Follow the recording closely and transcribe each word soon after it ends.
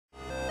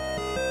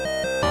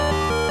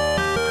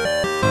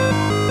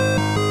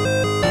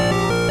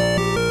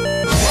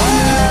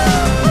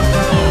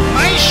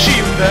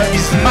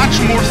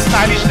much more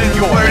stylish than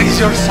yours. Where is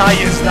your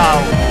science now?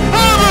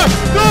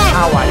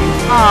 How are you?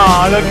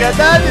 Ah, look at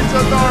that, it's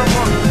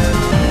adorable.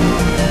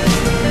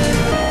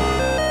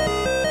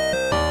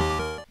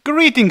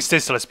 Greetings,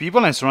 tasteless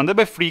people, and surrounded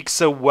by freaks.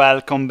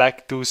 Welcome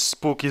back to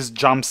Spooky's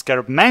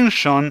Jumpscare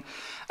Mansion.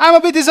 I'm a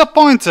bit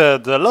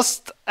disappointed.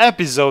 Last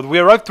episode we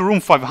arrived to room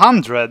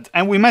 500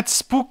 and we met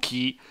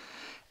Spooky,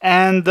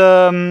 and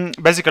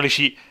basically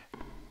she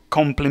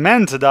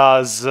complimented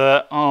us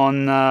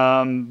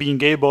on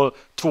being able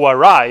to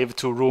arrive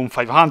to room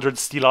 500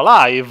 still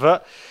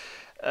alive.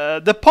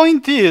 The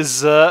point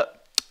is,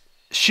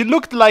 she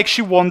looked like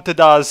she wanted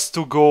us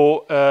to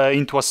go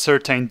into a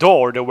certain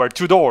door. There were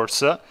two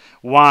doors,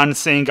 one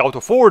saying out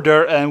of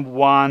order and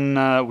one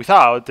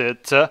without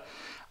it.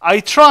 I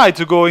tried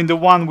to go in the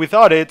one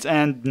without it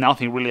and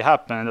nothing really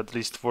happened, at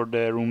least for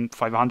the room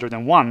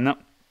 501.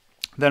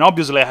 Then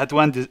obviously I had to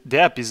end the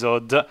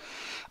episode.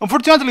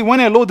 Unfortunately, when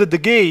I loaded the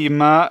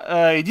game,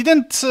 it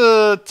didn't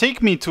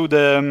take me to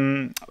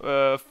the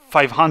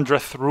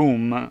 500th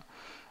room,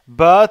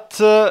 but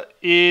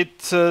it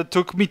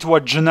took me to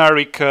a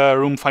generic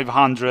room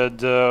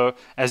 500,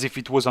 as if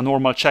it was a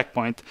normal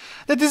checkpoint.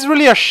 That is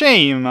really a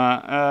shame.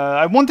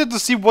 I wanted to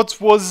see what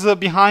was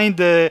behind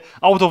the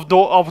out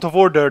of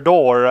order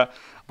door,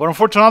 but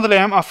unfortunately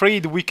I'm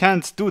afraid we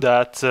can't do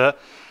that,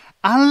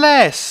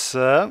 unless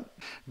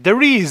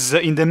there is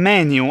in the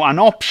menu an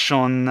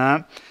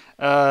option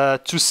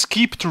to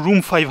skip to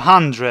room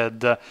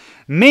 500.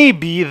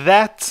 Maybe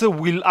that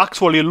will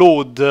actually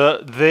load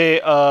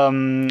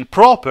the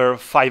proper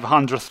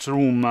 500th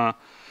room.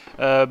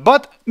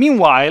 But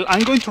meanwhile,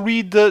 I'm going to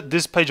read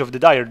this page of the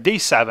diary, day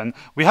 7.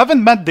 We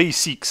haven't met day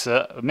 6.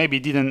 Maybe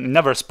it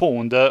never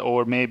spawned,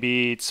 or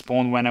maybe it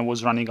spawned when I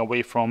was running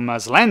away from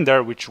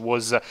Slender, which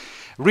was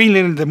really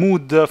in the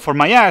mood for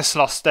my ass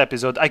last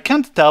episode. I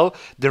can't tell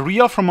the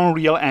real from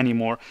unreal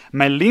anymore.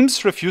 My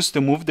limbs refuse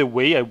to move the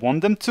way I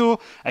want them to.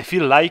 I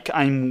feel like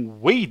I'm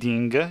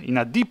wading in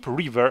a deep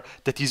river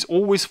that is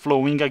always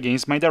flowing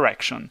against my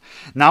direction.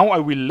 Now I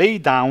will lay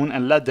down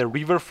and let the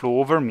river flow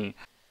over me.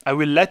 I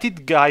will let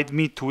it guide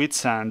me to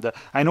its end.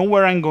 I know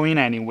where I'm going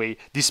anyway.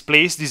 This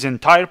place, this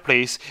entire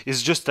place,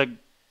 is just a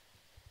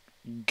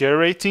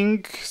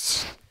gyrating,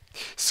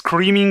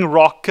 screaming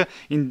rock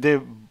in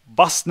the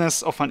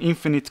vastness of an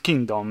infinite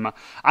kingdom.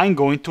 I'm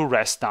going to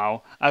rest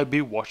now. I'll be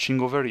watching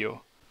over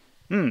you.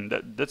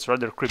 That's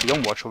rather creepy.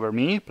 Don't watch over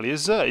me,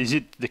 please. Is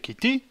it the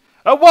kitty?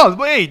 Well,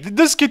 wait,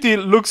 this kitty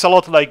looks a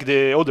lot like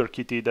the other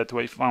kitty that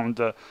we found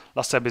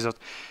last episode.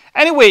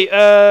 Anyway,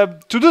 to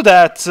do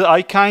that,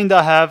 I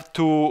kinda have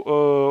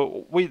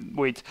to...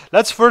 wait,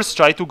 let's first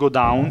try to go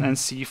down and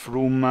see if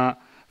room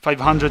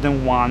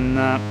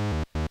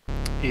 501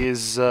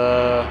 is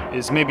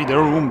maybe the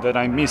room that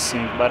I'm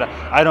missing, but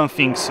I don't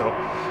think so.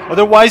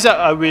 Otherwise,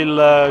 I will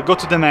go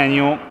to the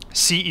menu,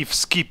 see if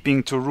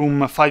skipping to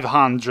room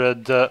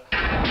 500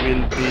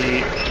 will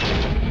be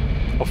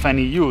of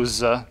any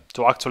use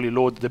to actually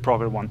load the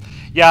proper one.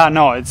 Yeah,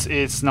 no,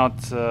 it's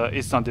not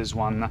this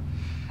one.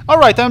 All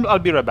right, I'll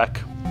be right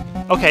back.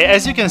 Okay,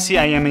 as you can see,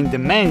 I am in the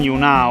menu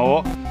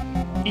now.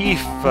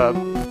 If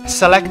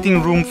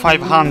selecting room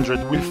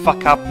 500 will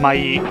fuck up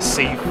my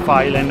save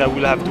file and I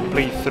will have to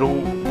play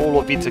through all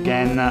of it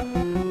again,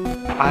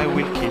 I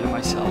will kill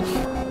myself.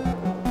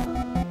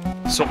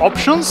 So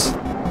options,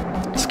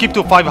 skip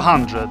to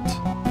 500.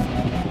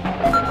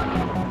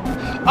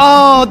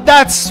 Oh,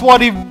 that's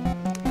what it...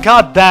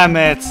 God damn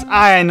it,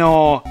 I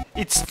know,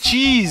 it's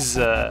cheese.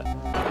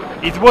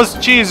 It was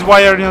cheese,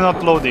 why are you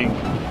not loading?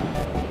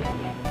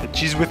 The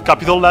cheese with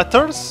capital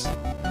letters?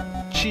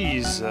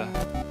 Cheese.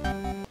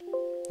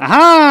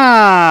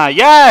 Aha!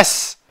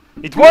 Yes!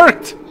 It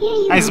worked!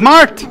 I'm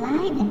smart!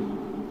 Alive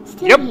and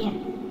still Yep. here.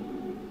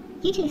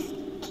 You just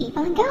keep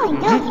on going,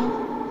 don't you?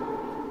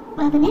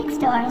 Well, the next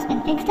door has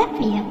been fixed up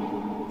for you.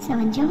 So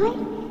enjoy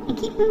and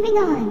keep moving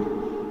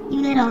on,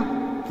 you little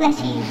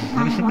fleshy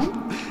live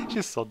one.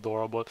 She's so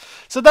adorable.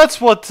 So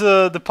that's what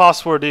the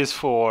password is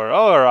for.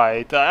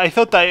 Alright, I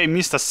thought I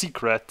missed a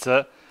secret.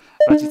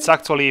 But it's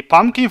actually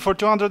pumpkin for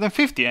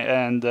 250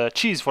 and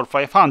cheese for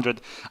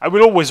 500. I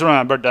will always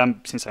remember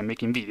them since I'm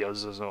making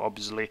videos, so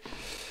obviously.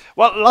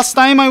 Well, last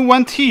time I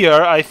went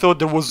here, I thought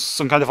there was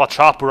some kind of a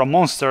trap or a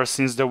monster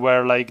since there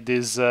were like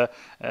these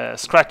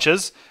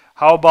scratches.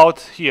 How about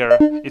here?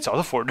 It's out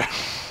of order.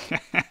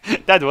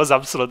 That was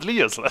absolutely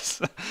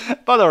useless.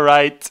 But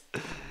alright.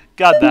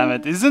 God damn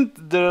it.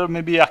 Isn't there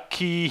maybe a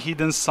key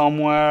hidden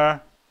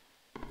somewhere?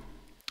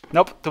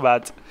 Nope, too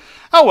bad.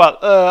 Oh well,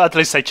 at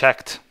least I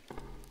checked.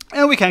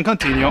 And we can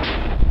continue.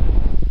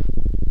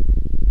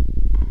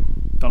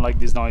 Don't like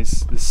this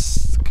noise.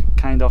 This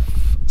kind of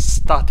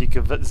static.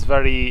 It's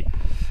very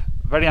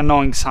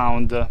annoying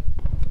sound.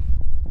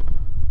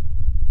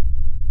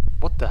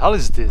 What the hell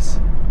is this?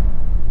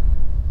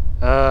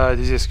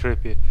 This is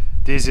creepy.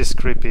 This is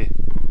creepy.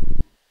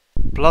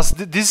 Plus,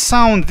 this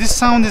sound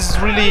is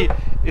really...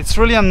 It's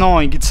really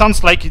annoying. It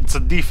sounds like it's a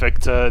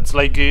defect. It's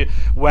like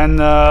when,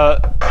 I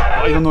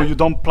don't know, you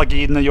don't plug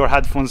in your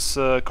headphones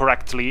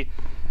correctly,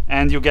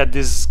 and you get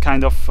this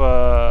kind of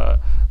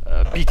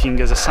beating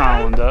as a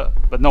sound,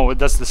 but no,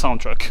 that's the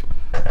soundtrack.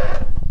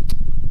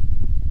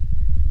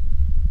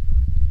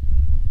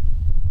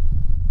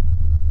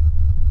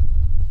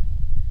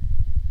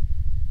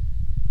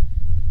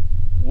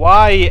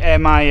 Why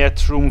am I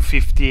at room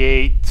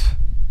 58?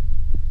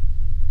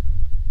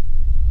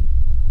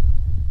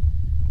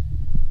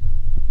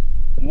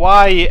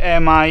 Why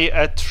am I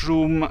at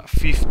room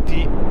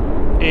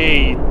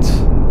 58?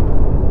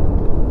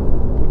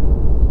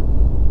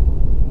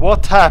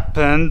 What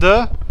happened?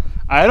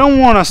 I don't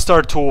want to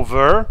start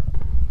over.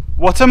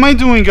 What am I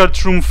doing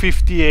at room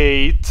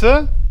 58?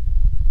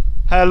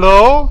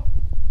 Hello?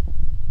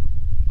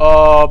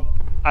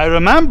 I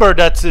remember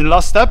that in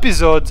last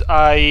episode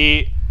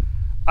I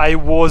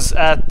was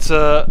at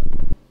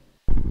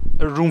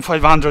room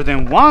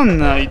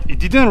 501. It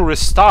didn't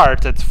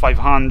restart at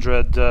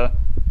 500.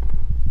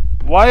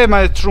 Why am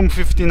I at room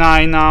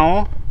 59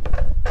 now?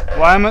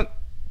 Why am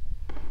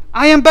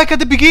I am back at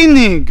the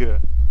beginning!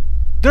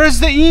 There's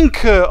the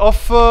ink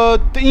of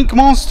the ink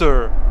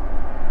monster!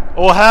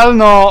 Oh hell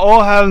no,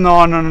 oh hell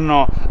no, no, no,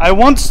 no. I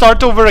won't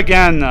start over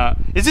again.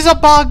 Is this a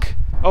bug?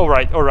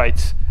 Alright,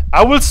 alright.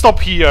 I will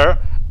stop here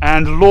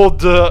and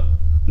load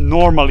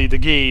normally the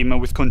game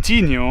with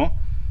continue.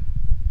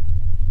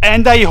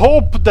 And I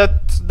hope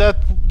that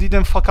that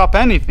didn't fuck up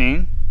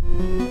anything.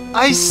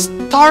 I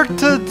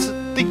started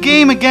the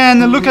game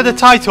again. Look at the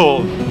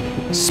title.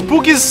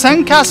 Spooky's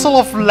Sandcastle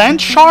of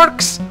Land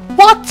Sharks?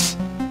 What?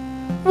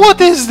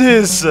 What is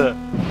this?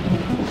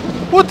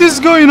 What is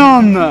going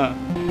on?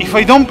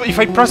 If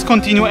I press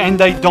continue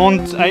and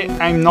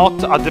I'm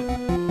not at the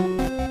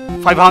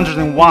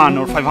 501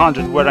 or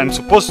 500 where I'm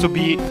supposed to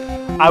be,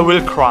 I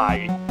will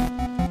cry.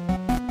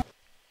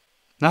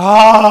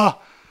 Ah,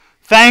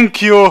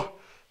 thank you,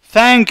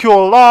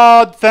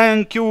 Lord,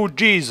 thank you,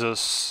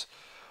 Jesus.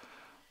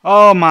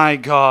 Oh my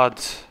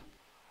God,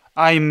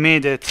 I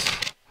made it.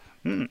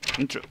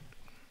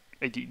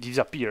 It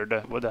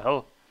disappeared. What the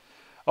hell?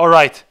 All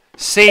right,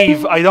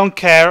 save. I don't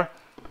care.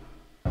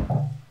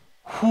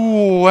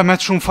 Ooh, I'm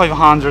at room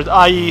 500.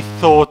 I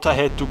thought I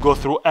had to go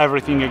through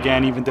everything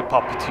again, even the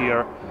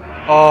puppeteer.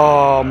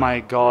 Oh my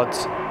God.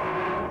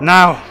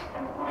 Now,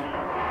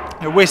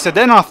 I wasted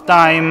enough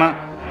time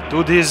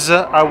to this.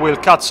 I will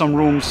cut some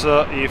rooms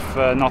if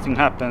nothing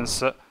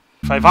happens.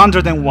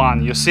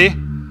 501, you see?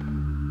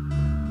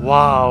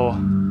 Wow.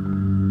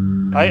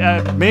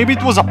 Maybe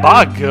it was a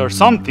bug or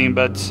something,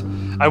 but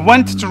I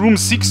went to room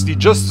 60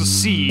 just to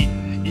see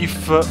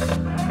if...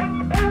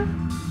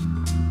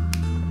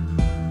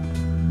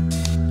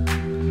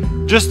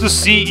 just to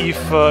see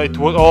if it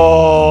was...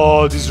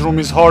 Oh, this room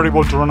is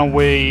horrible to run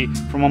away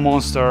from a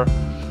monster.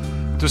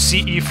 To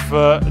see if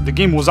the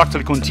game was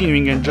actually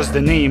continuing and just the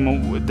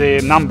name,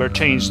 the number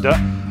changed.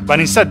 But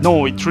instead,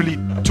 no, it really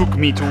took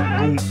me to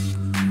room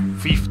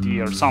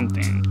 50 or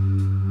something.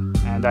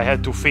 And I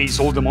had to face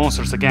all the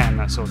monsters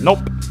again, so nope.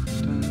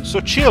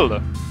 So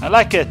chill. I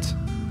like it.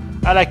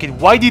 I like it.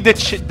 Why did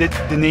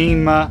the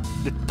name,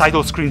 the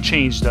title screen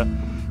changed?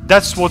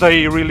 That's what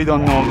I really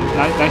don't know.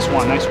 Nice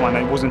one, nice one.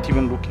 I wasn't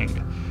even looking.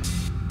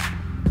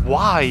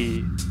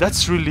 Why?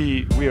 That's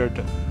really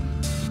weird.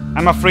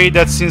 I'm afraid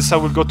that since I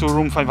will go to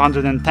room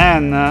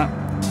 510,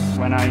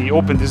 when I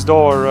open this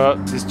door,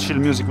 this chill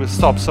music will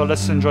stop. So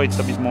let's enjoy it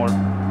a bit more.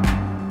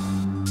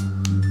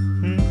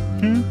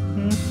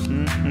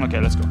 Okay,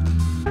 let's go.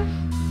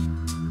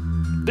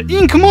 The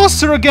ink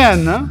monster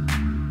again!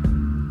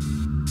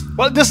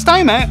 Well, this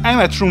time I'm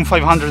at room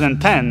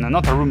 510,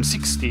 not at room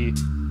 60.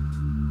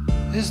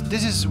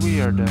 This is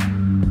weird.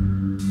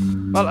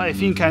 Well, I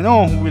think I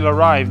know who will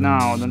arrive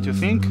now, don't you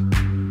think?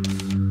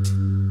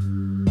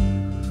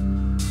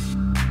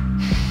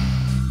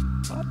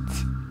 What?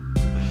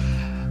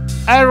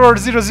 Error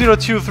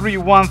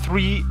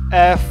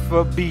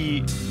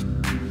 002313FB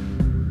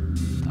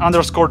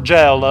underscore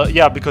gel.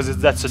 Yeah, because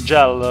that's a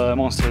gel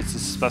monster, it's a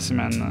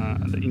specimen,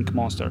 the ink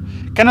monster.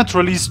 Cannot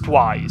release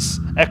twice.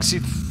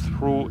 Exit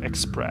through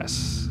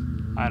express.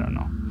 I don't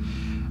know.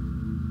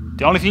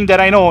 The only thing that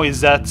I know is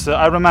that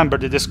I remember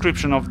the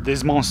description of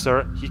this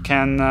monster. He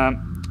can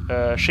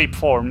shape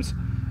forms,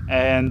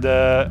 and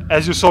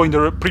as you saw in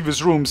the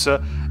previous rooms,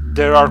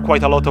 there are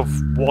quite a lot of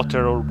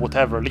water or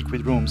whatever,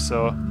 liquid rooms,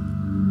 so...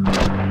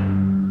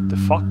 The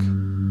fuck?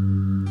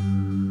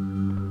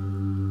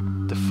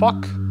 The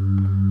fuck?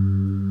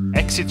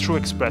 Exit through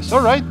express,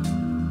 alright.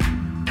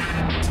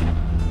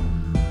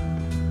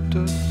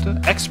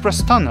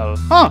 Express tunnel,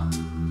 huh?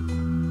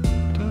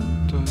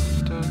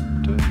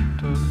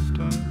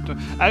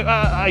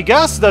 I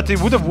guess that it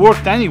would have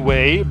worked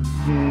anyway,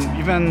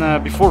 even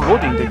before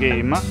loading the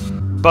game,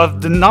 but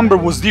the number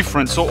was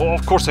different, so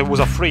of course I was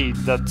afraid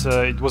that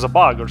it was a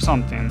bug or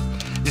something.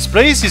 This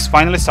place is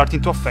finally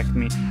starting to affect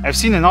me. I've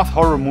seen enough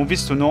horror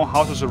movies to know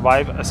how to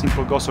survive a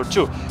simple ghost or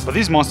two, but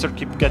these monsters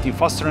keep getting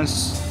faster and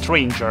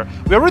stranger.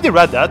 We already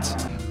read that.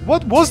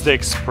 What was the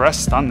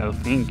express tunnel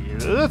thingy?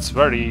 That's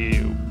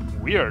very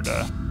weird.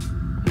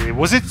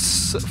 Was it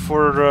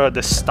for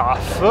the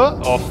staff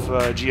of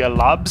GL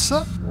Labs?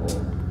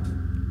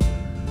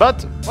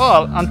 But,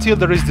 well, until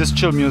there is this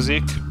chill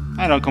music,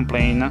 I don't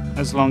complain,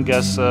 as long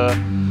as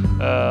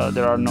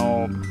there are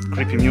no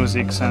creepy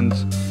musics and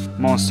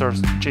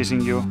monsters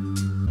chasing you.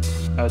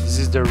 This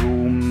is the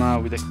room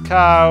with a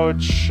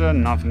couch,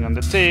 nothing on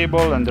the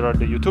table, and there are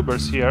the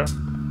YouTubers here.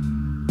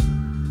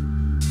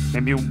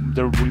 Maybe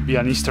there will be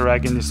an Easter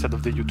egg, and instead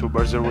of the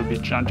YouTubers there will be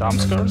jump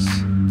scares.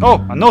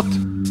 Oh, a note!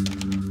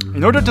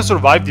 In order to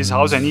survive this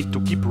house I need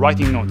to keep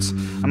writing notes.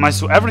 I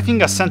must do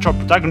everything a central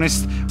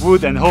protagonist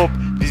would, and hope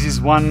this is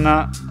one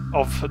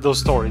of those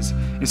stories.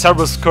 In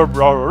several curb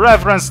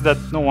reference that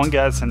no one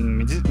gets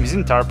and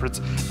misinterprets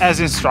as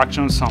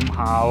instructions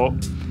somehow.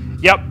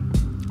 Yep,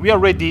 we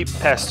already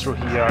passed through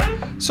here.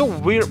 So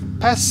we're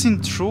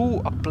passing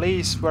through a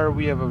place where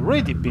we have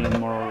already been,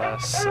 more or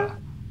less.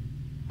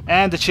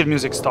 And the chill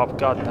music stopped,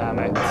 god damn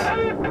it.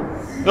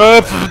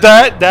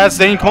 That's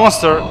the ink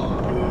monster.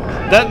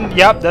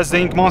 Yep, that's the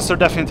ink monster,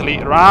 definitely.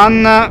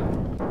 Run!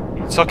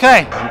 It's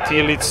okay,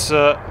 until it's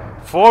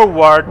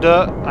forward,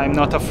 I'm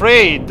not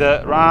afraid.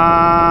 Run!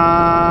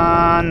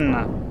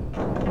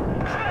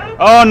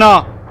 Oh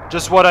no!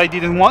 Just what I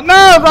didn't want.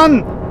 No,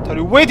 run! What are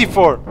you waiting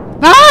for?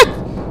 Ah!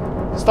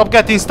 Stop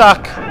getting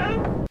stuck!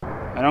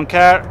 I don't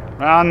care.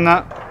 Run!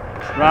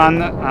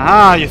 Run!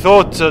 Aha! You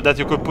thought that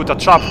you could put a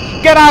trap.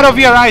 Get out of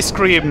here, ice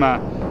cream!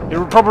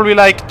 You probably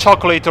like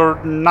chocolate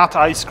or nut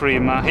ice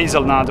cream,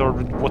 hazelnut or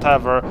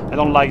whatever. I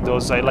don't like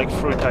those. I like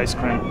fruit ice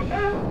cream.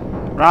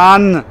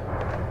 Run!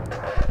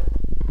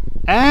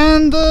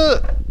 And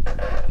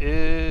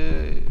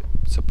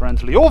it's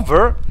apparently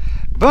over,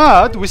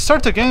 but we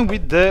start again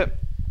with the...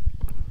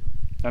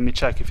 Let me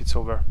check if it's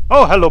over.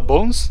 Oh, hello,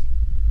 Bones.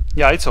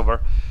 Yeah, it's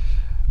over.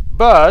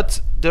 But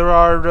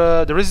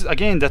there is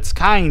again that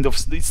kind of...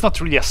 It's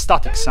not really a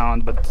static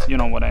sound, but you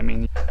know what I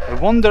mean. I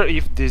wonder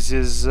if this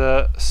is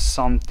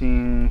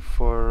something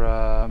for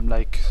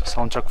like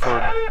soundtrack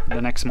for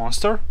the next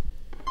monster.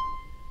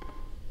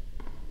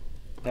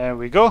 There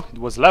we go. It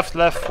was left,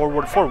 left,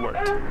 forward, forward.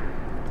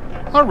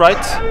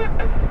 Alright,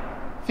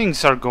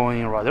 things are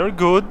going rather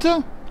good.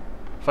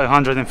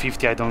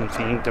 550, I don't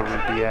think there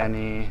will be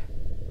any...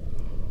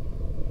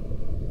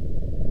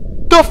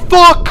 The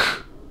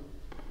fuck?!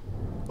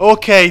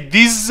 Okay,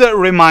 this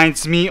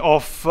reminds me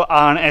of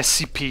an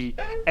SCP.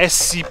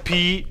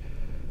 SCP...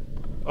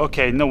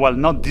 Okay, no, well,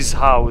 not this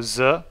house.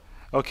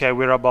 Okay,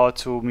 we're about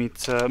to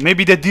meet...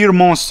 maybe the deer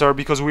monster,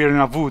 because we're in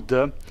a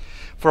wood.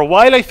 For a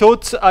while I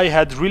thought I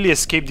had really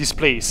escaped this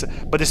place,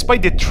 but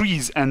despite the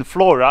trees and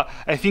flora,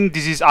 I think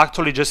this is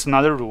actually just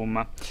another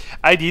room.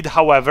 I did,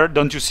 however,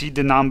 don't you see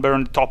the number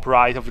on the top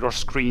right of your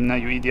screen,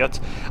 you idiot?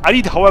 I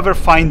did, however,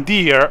 find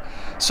deer,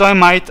 so I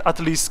might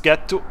at least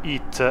get to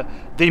eat.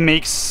 They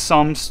make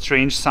some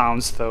strange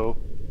sounds, though.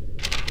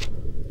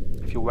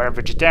 If you were a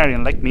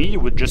vegetarian like me, you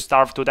would just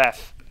starve to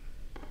death.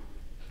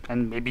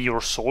 And maybe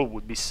your soul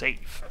would be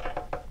safe.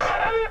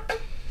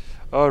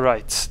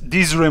 Alright,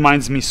 this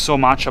reminds me so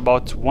much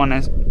about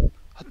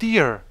a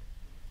deer.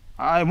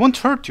 I won't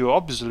hurt you,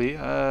 obviously.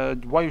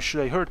 Why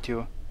should I hurt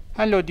you?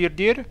 Hello,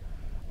 dear.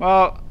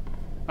 Well,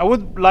 I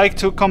would like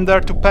to come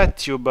there to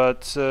pet you,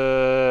 but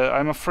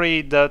I'm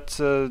afraid that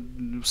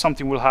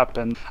something will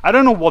happen. I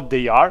don't know what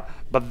they are,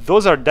 but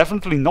those are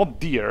definitely not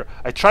deer.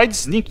 I tried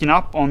sneaking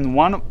up on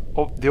one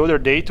the other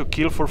day to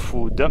kill for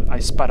food. I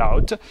spat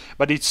out,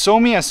 but it saw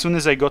me as soon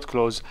as I got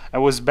close. I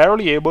was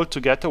barely able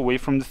to get away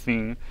from the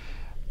thing.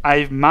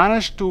 I've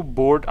managed to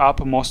board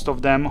up most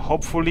of them.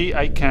 Hopefully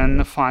I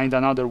can find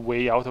another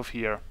way out of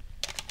here.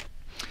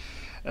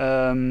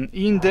 Or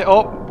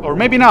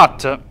maybe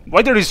not.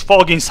 Why there is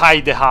fog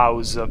inside the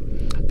house?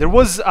 There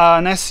was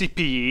an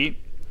SCP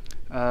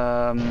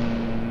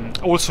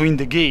also in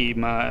the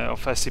game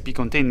of SCP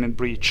Containment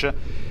Breach,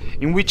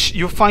 in which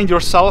you find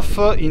yourself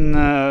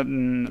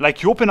in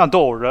like you open a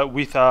door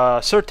with a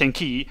certain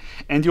key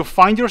and you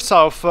find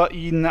yourself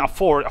in a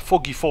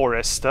foggy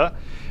forest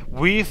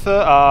with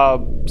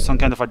some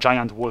kind of a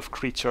giant wolf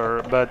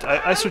creature. But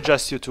I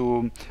suggest you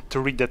to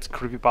read that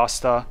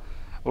creepypasta,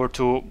 or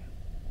to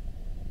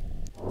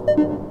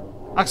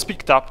axe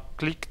picked up,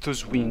 click to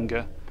swing.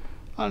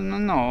 Oh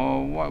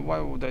no, why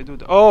would I do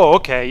that? Oh,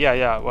 okay,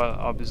 yeah, well,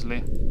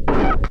 obviously.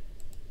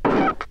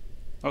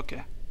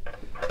 Okay.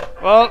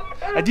 Well,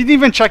 I didn't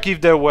even check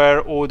if there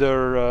were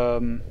other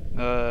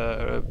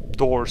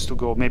doors to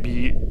go.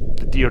 Maybe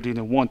the deer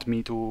didn't want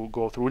me to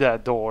go through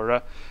that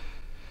door.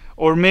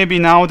 Or maybe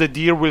now the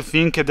deer will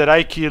think that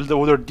I killed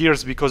other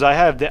deers because I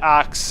have the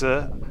axe.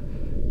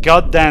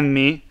 God damn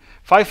me.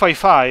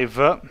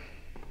 555.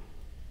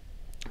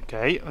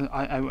 Okay,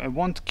 I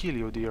won't kill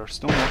you, deers.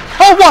 Don't worry.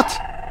 Oh, what?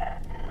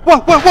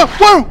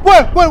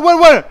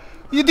 Where?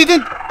 You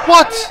didn't...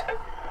 What?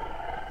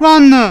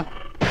 Run! No,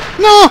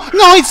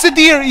 it's the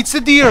deer! It's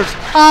the deers!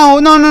 Ow,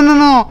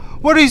 no!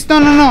 Where is...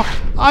 No.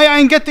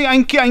 I'm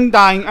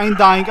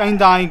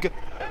dying.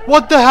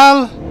 What the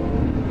hell?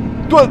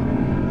 What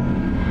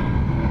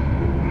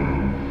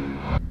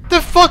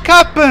the fuck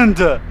happened?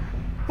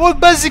 Well,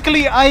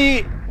 basically,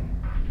 I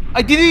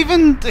didn't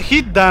even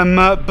hit them,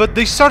 but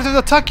they started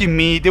attacking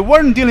me. They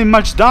weren't dealing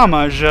much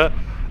damage,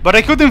 but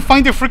I couldn't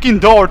find the freaking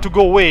door to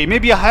go away.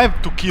 Maybe I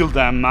have to kill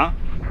them.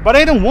 But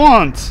I don't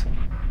want.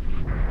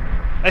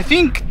 I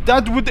think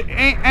that would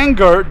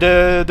anger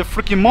the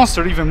freaking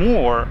monster even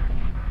more.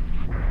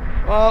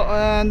 Well,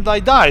 and I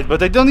died,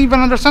 but I don't even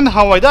understand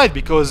how I died,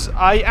 because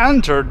I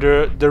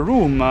entered the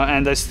room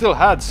and I still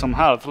had some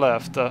health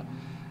left.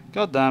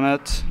 God damn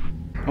it.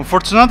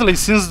 Unfortunately,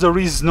 since there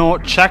is no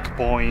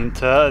checkpoint,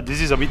 this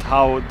is a bit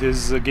how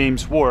these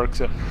games work.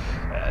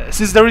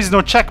 Since there is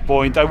no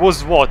checkpoint, I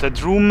was what,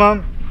 at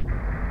room...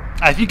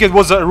 I think it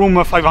was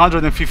room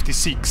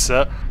 556.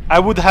 I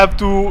would have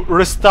to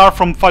restart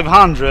from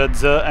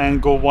 500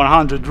 and go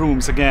 100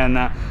 rooms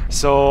again.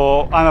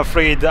 So I'm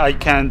afraid I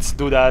can't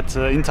do that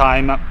in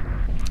time.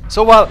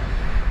 So well,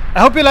 I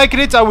hope you liked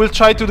it. I will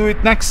try to do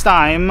it next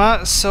time.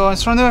 So I'm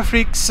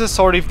SurroundEdByFreaks.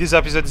 Sorry if this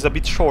episode is a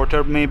bit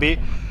shorter, maybe.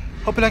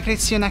 Hope you liked it.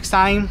 See you next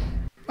time.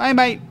 Bye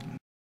bye.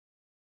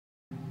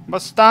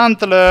 But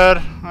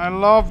Stantler, I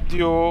loved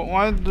you.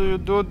 Why do you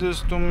do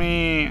this to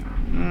me?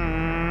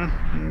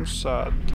 I'm sad.